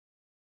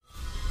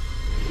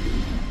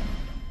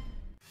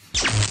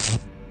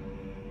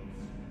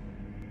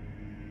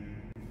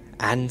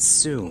And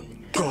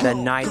soon, the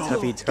night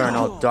of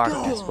eternal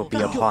darkness will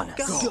be upon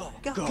us.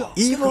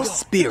 Evil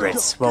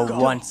spirits will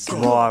once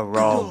more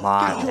roam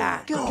our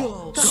land.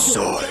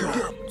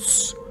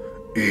 Silence,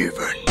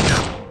 even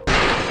now.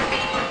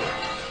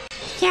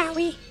 Shall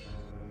we?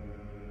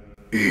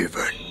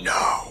 Even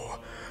now,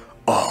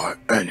 our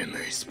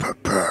enemies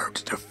prepare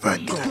to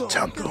defend the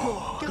temple.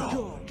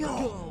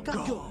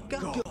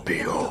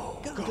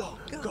 Behold,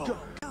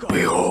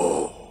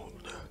 behold,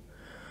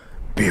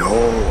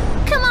 behold.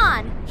 Come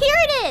on, here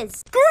it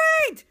is!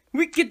 Great!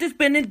 We get to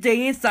spend a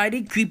day inside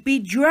a creepy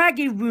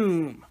dragon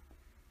room.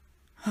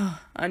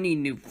 I need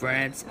new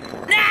friends.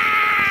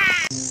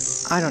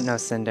 I don't know,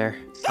 Cinder.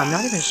 I'm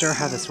not even sure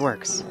how this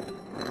works.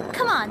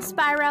 Come on,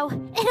 Spyro.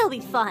 It'll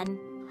be fun.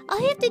 All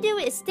you have to do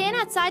is stand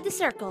outside the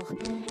circle,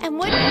 and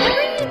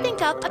whatever you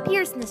think of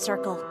appears in the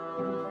circle.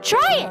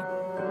 Try it!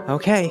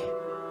 Okay.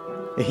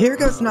 Here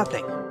goes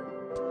nothing.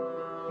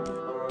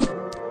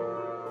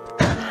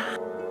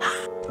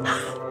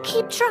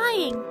 Keep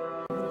trying.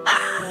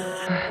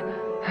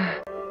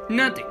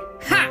 Nothing.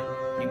 Ha!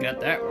 You got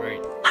that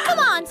right. Come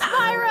on,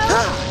 Spyro!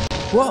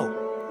 Whoa!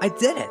 I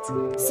did it!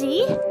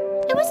 See?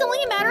 It was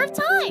only a matter of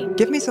time.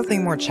 Give me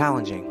something more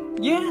challenging.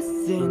 Yes,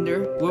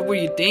 Cinder. What were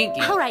you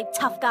thinking? All right,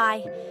 tough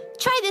guy.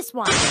 Try this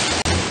one.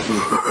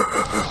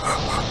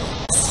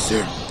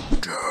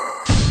 Cinder.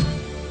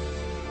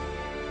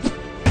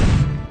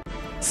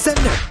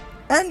 Cinder!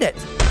 End it!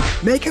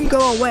 Make him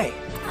go away!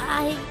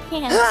 I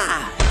can't.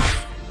 Ah!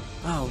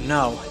 Oh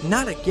no,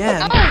 not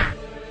again!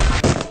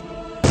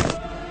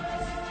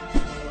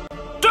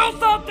 Do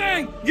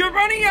something! You're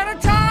running out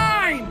of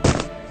time!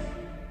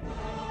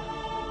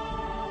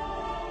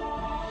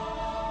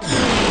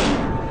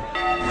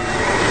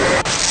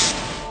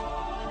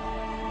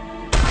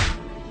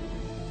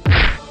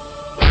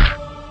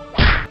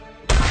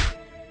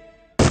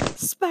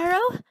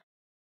 Spyro?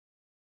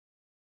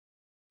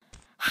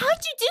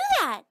 How'd you do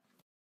that?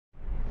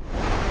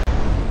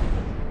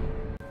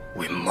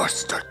 We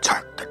must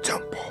attack the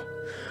temple.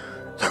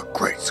 The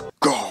great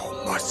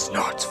Gaul must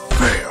not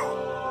fail.